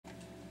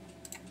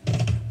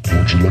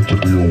Would you like to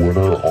be a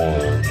winner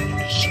on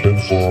Spin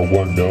for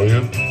 1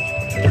 million?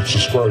 And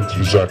subscribe to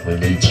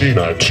Zachman18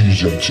 at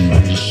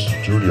TZM-TV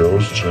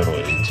Studios, channel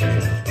 18.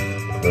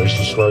 And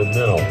subscribe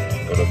now.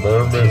 In a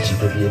matter of minutes, you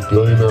can be a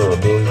billionaire, a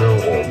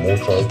millionaire, or a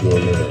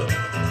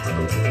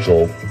multi-billionaire.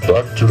 So,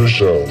 back to the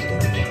show.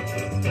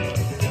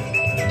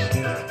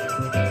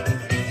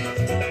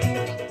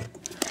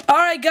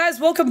 Alright guys,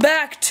 welcome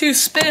back to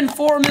Spin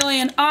 4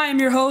 Million. I am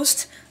your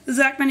host, the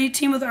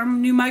Zachman18 with our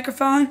new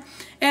microphone.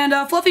 And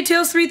Fluffy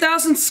Tails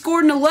 3000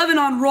 scored an 11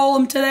 on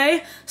Roll'em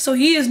today, so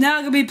he is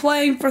now going to be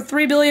playing for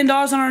 $3 billion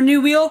on our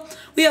new wheel.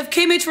 We have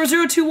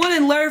KMH4021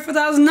 and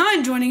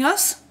Larry4009 joining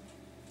us.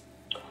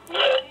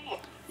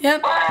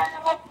 Yep.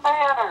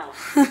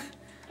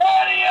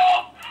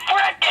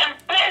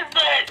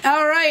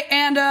 Alright,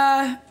 and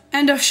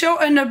to show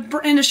our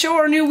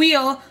new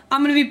wheel,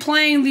 I'm going to be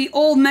playing the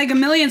old Mega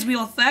Millions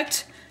wheel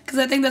effect, because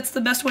I think that's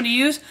the best one to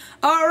use.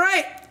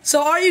 Alright,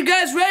 so are you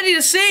guys ready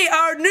to see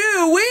our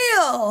new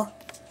wheel?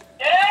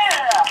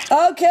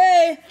 Yeah!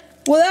 Okay,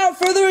 without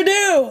further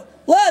ado,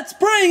 let's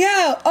bring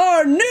out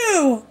our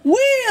new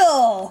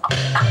wheel!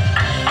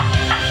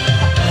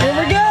 Here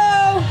we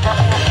go!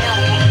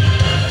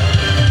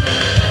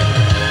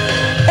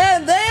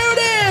 And there it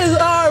is,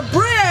 our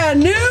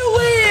brand new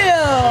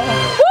wheel!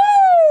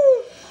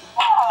 Woo!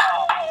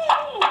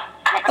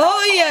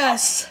 Oh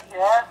yes!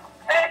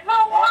 It's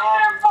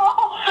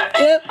wonderful!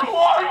 Yep. It's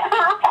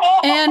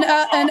wonderful!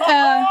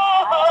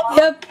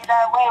 Yep.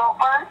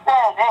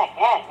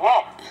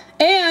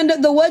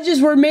 And the wedges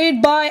were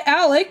made by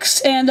Alex,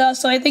 and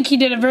so I think he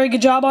did a very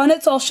good job on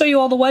it. So I'll show you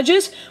all the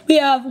wedges. We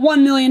have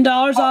 $1 million,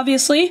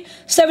 obviously,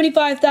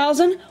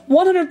 $75,000,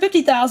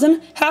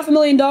 $150,000,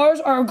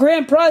 $500,000, our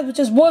grand prize, which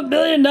is $1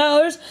 billion,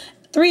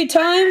 3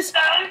 times.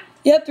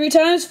 Yep, 3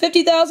 times,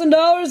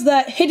 $50,000,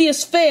 that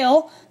hideous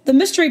fail, the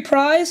mystery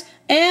prize,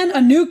 and a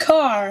new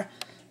car.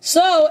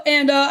 So,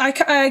 and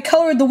I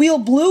colored the wheel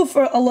blue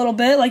for a little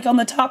bit, like on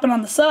the top and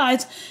on the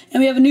sides,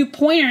 and we have a new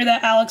pointer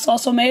that Alex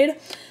also made.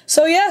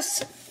 So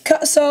yes,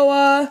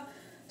 so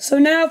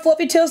now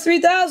Fluffy Tails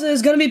 3000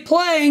 is going to be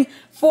playing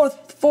for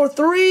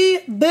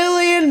 $3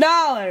 billion. $3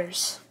 billion!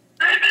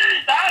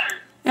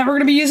 And we're going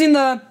to be using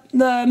the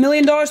 $1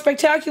 million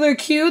spectacular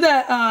cue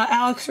that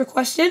Alex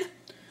requested.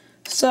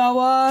 So,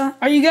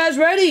 are you guys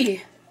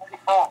ready?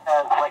 Yeah,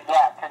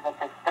 because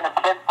it's been a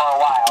spin for a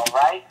while,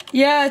 right?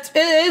 Yeah, it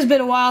has been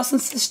a while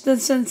since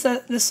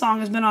this song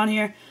has been on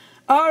here.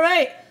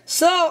 Alright,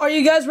 so are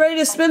you guys ready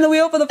to spin the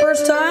wheel for the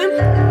first time?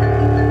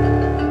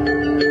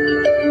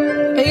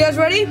 Are you guys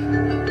ready?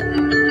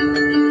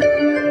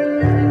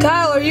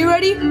 Kyle, are you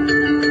ready?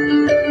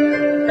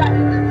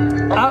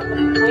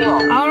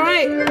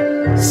 Alright,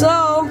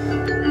 so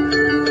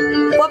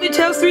Fluffy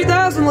Tails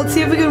 3000, let's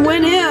see if we can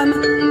win him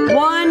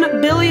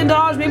 $1 billion,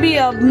 maybe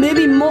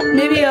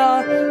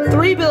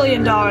 $3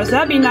 billion.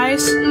 That'd be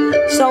nice.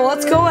 So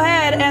let's go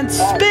ahead and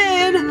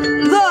spin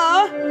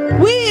the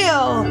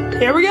wheel.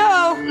 Here we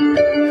go.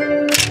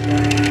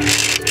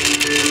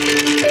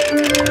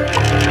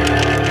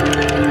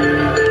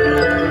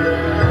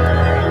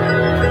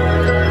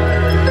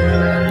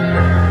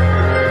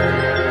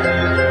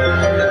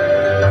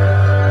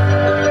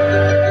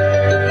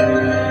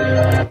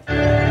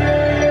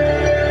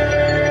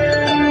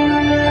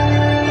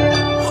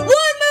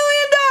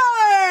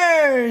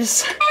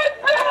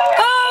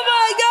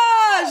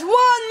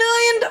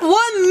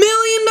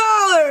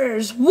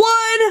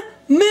 $1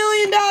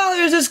 million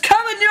is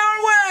coming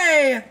your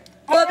way!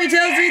 Fluffy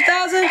Tails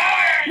 3000,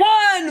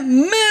 $1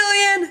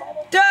 million!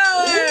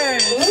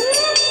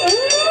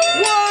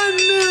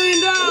 $1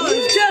 million,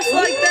 just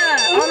like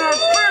that, on our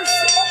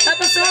first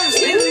episode of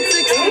season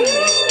 16.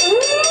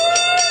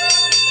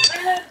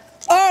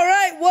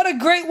 Alright, what a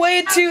great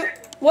way to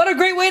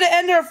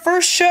end our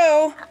first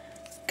show.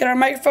 Get our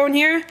microphone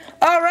here.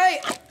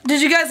 Alright,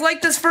 did you guys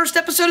like this first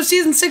episode of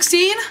season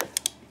 16?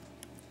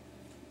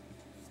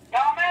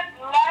 Comment,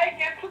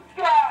 like, and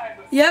subscribe.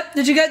 Yep.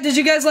 Did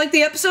you guys like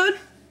the episode?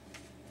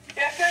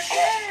 Yes,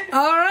 I did.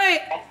 All right.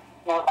 I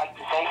would like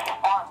to say some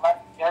fun.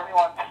 Let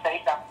everyone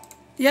say something.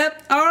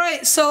 Yep. All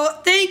right.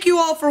 So thank you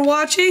all for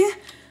watching.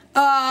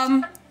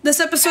 This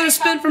episode is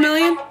Spin for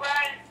Million.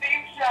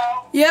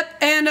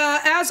 Yep. And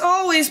as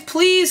always,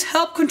 please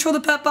help control the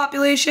pet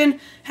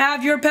population.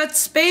 Have your pets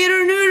spayed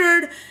or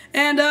neutered.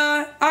 And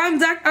I'm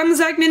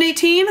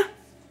Zachman18.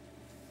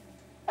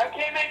 I'm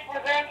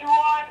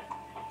KMH4021.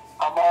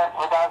 I'm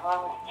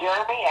Larry4009,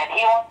 Jeremy, and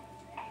he won.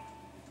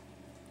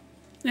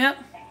 Yep.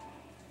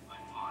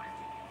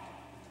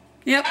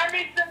 Yep.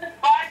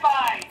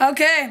 Bye-bye.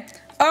 Okay.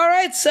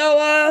 Alright,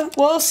 so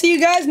we'll see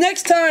you guys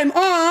next time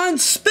on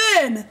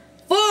Spin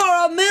for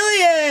a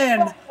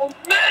Million.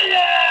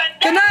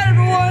 Good night,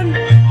 everyone.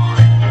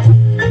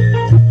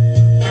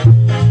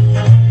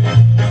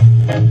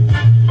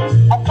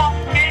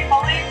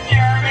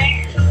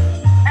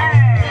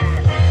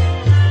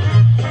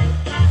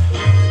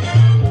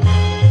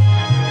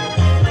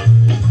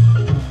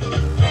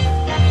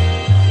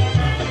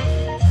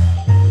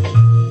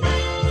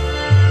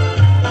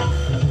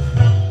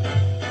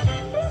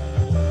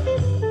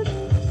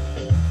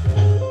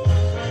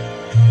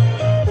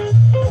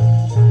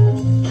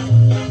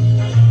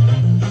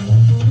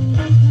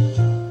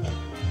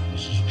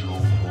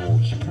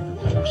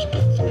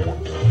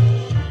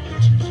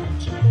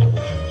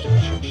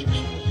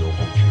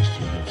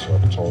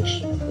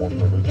 Cost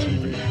 100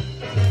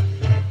 TV.